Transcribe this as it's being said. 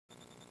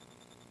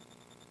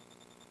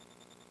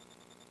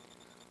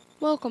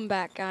Welcome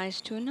back, guys,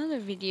 to another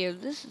video.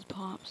 This is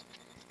Pops,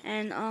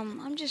 and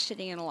I'm just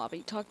sitting in a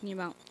lobby talking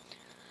about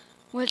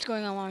what's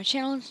going on my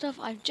channel and stuff.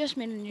 I've just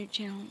made a new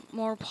channel,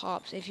 More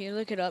Pops. If you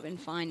look it up and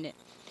find it,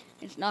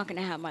 it's not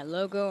gonna have my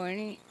logo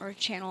or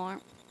channel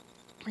art.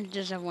 It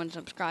just have one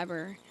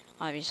subscriber,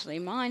 obviously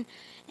mine,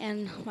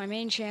 and my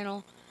main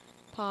channel,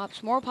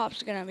 Pops. More Pops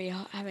is gonna be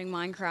having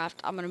Minecraft.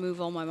 I'm gonna move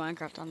all my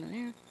Minecraft onto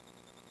there,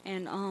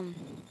 and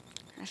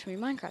that's gonna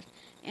be Minecraft.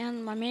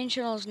 And my main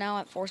channel is now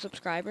at 4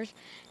 subscribers,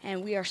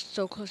 and we are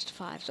so close to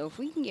 5. So if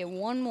we can get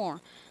one more,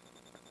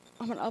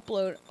 I'm gonna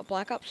upload a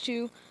Black Ops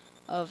 2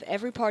 of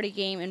every party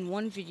game in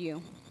one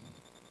video,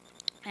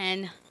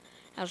 and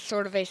as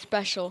sort of a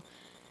special.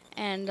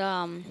 And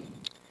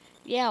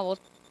yeah, well,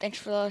 thanks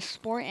for the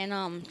support. And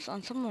so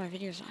on some of my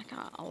videos, I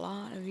got a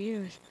lot of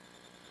views.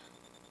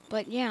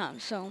 But yeah,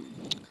 so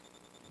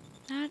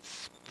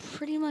that's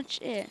pretty much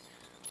it.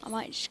 I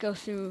might just go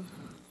through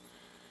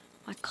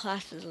my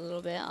classes a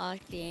little bit. I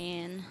like the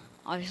AN.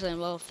 Obviously, I'm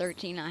level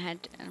 13. I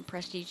had a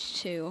Prestige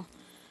 2.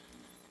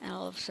 And I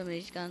love some of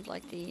these guns,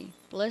 like the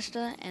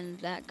Ballista and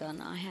that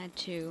gun. I had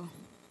to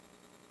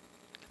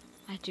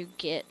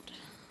get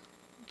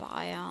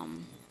by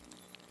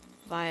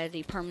via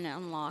the permanent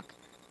unlock,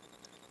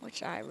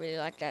 which I really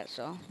like that.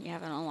 So you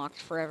have it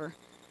unlocked forever.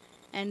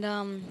 And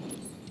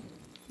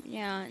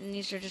yeah, and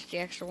these are just the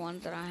extra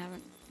ones that I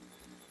haven't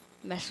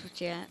messed with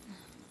yet.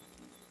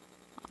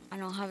 I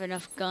don't have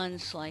enough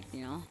guns, like,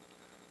 you know,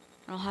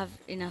 I don't have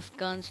enough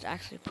guns to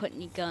actually put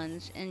any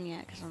guns in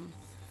yet, because I'm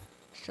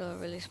still a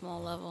really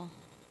small level.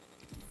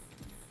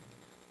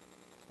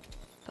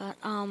 But,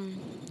 and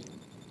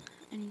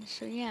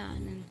so yeah,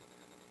 and then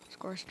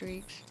score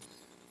streaks,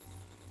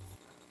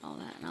 all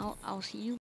that, and I'll see you